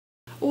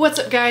What's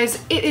up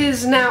guys? It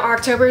is now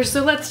October,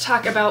 so let's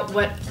talk about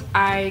what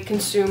I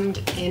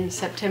consumed in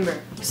September.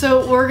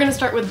 So we're gonna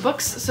start with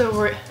books,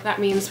 so that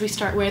means we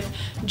start with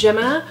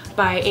Gemma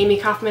by Amy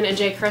Kaufman and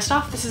Jay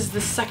Kristoff. This is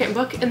the second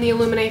book in the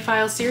Illuminae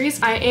Files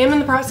series. I am in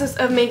the process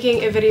of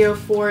making a video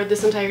for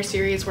this entire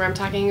series where I'm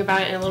talking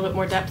about it in a little bit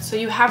more depth, so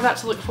you have that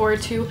to look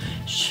forward to.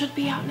 Should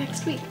be out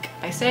next week.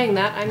 By saying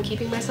that, I'm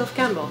keeping myself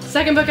accountable. The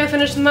second book I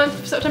finished in the month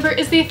of September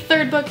is the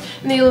third book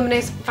in the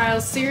Illuminae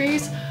Files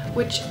series,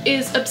 which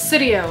is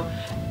Obsidio.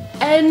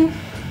 And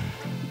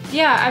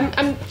yeah,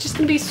 I'm just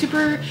gonna be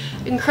super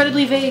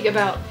incredibly vague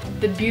about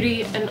the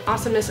beauty and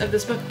awesomeness of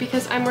this book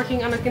because I'm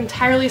working on an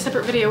entirely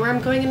separate video where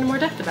I'm going into more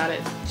depth about it.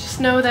 Just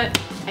know that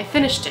I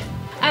finished it.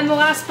 And the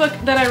last book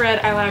that I read,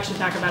 I'll actually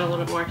talk about a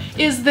little bit more,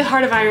 is The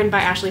Heart of Iron by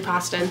Ashley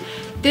Poston.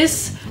 The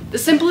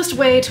simplest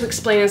way to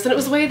explain this, and it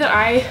was the way that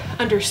I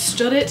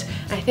understood it,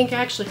 and I think I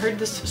actually heard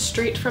this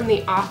straight from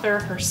the author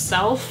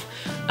herself,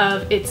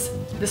 it's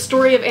the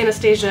story of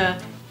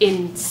Anastasia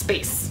in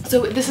space.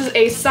 So this is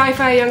a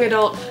sci-fi young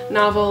adult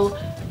novel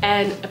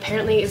and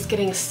apparently it's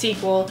getting a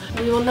sequel.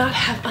 We will not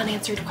have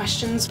unanswered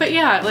questions, but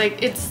yeah,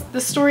 like it's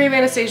the story of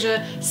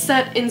Anastasia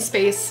set in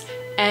space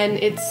and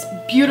it's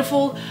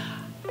beautiful.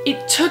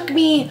 It took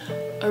me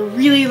a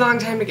really long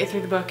time to get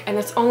through the book, and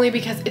it's only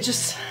because it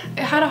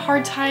had a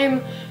hard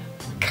time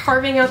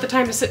carving out the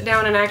time to sit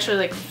down and actually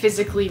like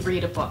physically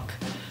read a book.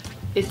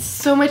 It's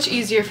so much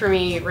easier for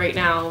me right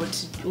now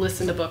to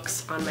listen to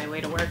books on my way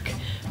to work,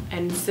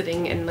 and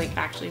sitting and like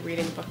actually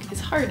reading a book is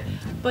hard.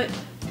 But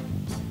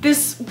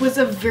this was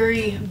a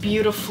very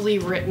beautifully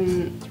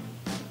written,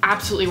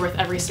 absolutely worth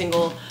every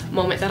single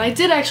moment that I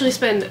did actually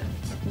spend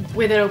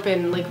with it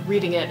open, like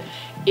reading it.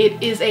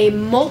 It is a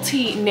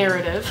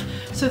multi-narrative,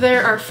 so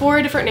there are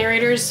 4 different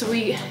narrators. So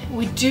we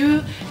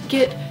do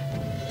get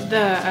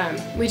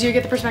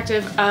the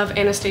perspective of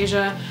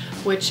Anastasia,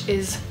 which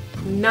is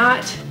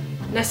not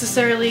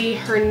necessarily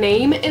her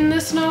name in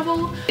this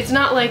novel. It's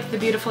not like the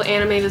beautiful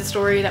animated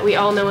story that we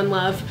all know and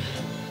love.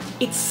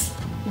 It's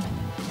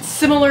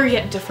similar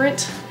yet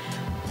different,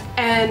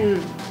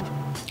 and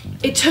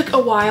it took a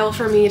while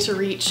for me to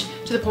reach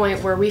to the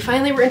point where we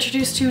finally were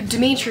introduced to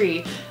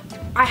Dimitri.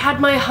 I had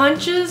my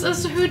hunches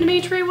as to who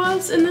Dimitri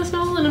was in this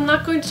novel, and I'm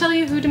not going to tell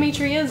you who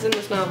Dimitri is in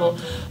this novel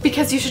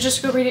because you should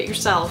just go read it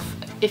yourself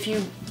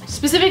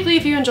specifically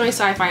if you enjoy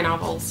sci-fi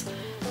novels.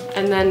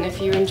 And then if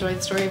you enjoy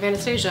the story of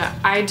Anastasia.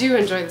 I do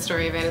enjoy the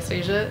story of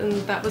Anastasia, and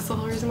that was the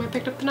whole reason why I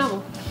picked up the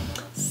novel.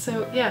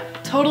 So yeah,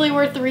 totally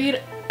worth the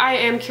read. I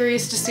am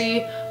curious to see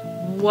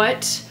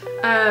what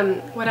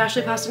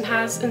Ashley Poston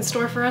has in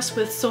store for us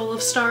with Soul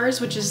of Stars,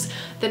 which is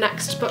the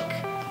next book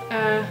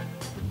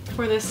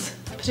for this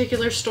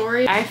particular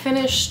story. I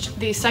finished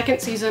the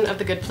second season of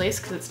The Good Place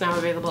because it's now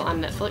available on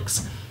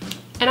Netflix,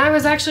 and I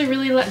was actually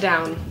really let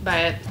down by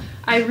it.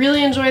 I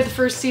really enjoyed the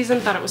first season,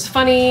 thought it was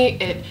funny.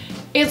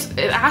 It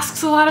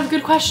asks a lot of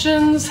good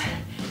questions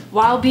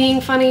while being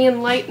funny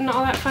and light and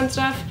all that fun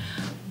stuff.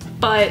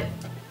 But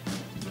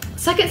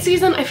second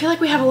season, I feel like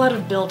we have a lot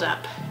of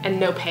build-up and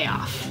no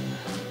payoff.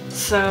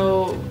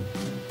 So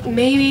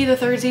maybe the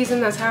third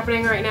season that's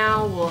happening right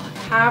now will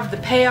have the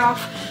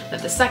payoff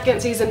that the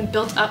second season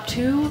built up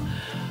to.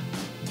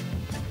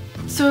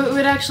 So it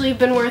would actually have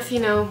been worth,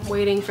 you know,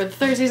 waiting for the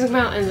third season to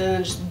come out and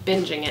then just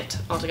binging it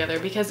altogether,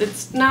 because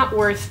it's not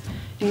worth,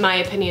 in my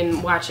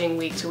opinion, watching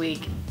week to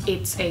week.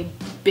 It's a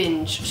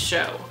binge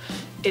show.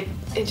 It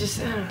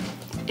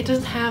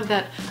doesn't have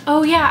that,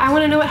 oh yeah, I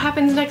want to know what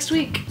happens next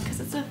week,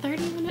 because it's a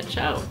 30-minute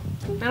show.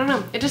 I don't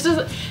know. It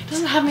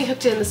doesn't have me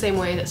hooked in the same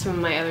way that some of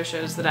my other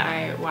shows that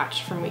I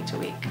watch from week to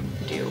week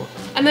do.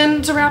 And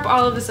then to wrap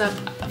all of this up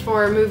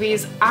for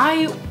movies,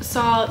 I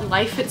saw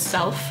Life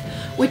Itself,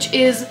 which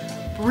is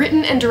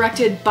written and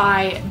directed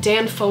by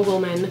Dan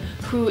Fogelman,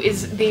 who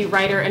is the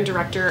writer and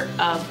director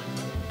of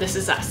This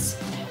Is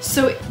Us.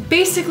 So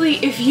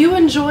basically, if you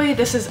enjoy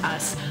This Is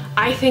Us,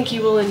 I think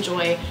you will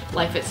enjoy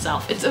Life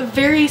Itself. It's a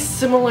very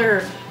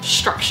similar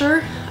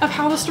structure of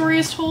how the story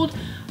is told,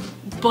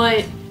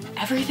 but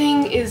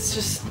everything is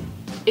just,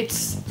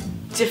 it's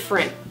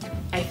different,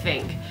 I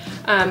think.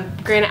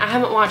 Granted, I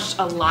haven't watched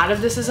a lot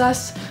of This Is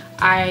Us.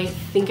 I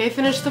think I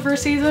finished the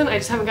first season, I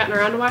just haven't gotten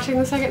around to watching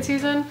the second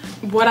season.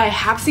 What I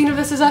have seen of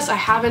This Is Us, I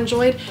have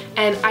enjoyed,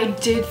 and I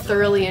did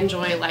thoroughly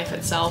enjoy Life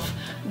Itself.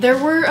 There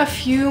were a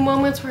few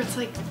moments where it's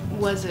like,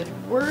 was it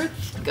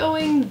worth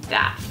going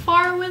that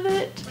far with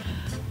it?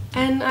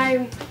 And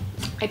I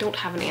don't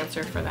have an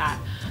answer for that.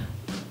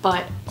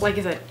 But like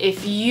I said,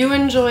 if you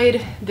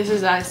enjoyed This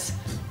Is Us,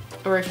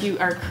 or if you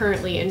are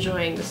currently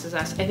enjoying This Is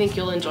Us, I think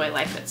you'll enjoy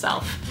Life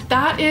Itself.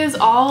 That is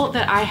all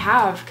that I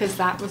have, because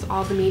that was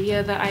all the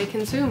media that I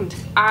consumed.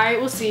 I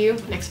will see you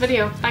next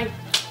video. Bye.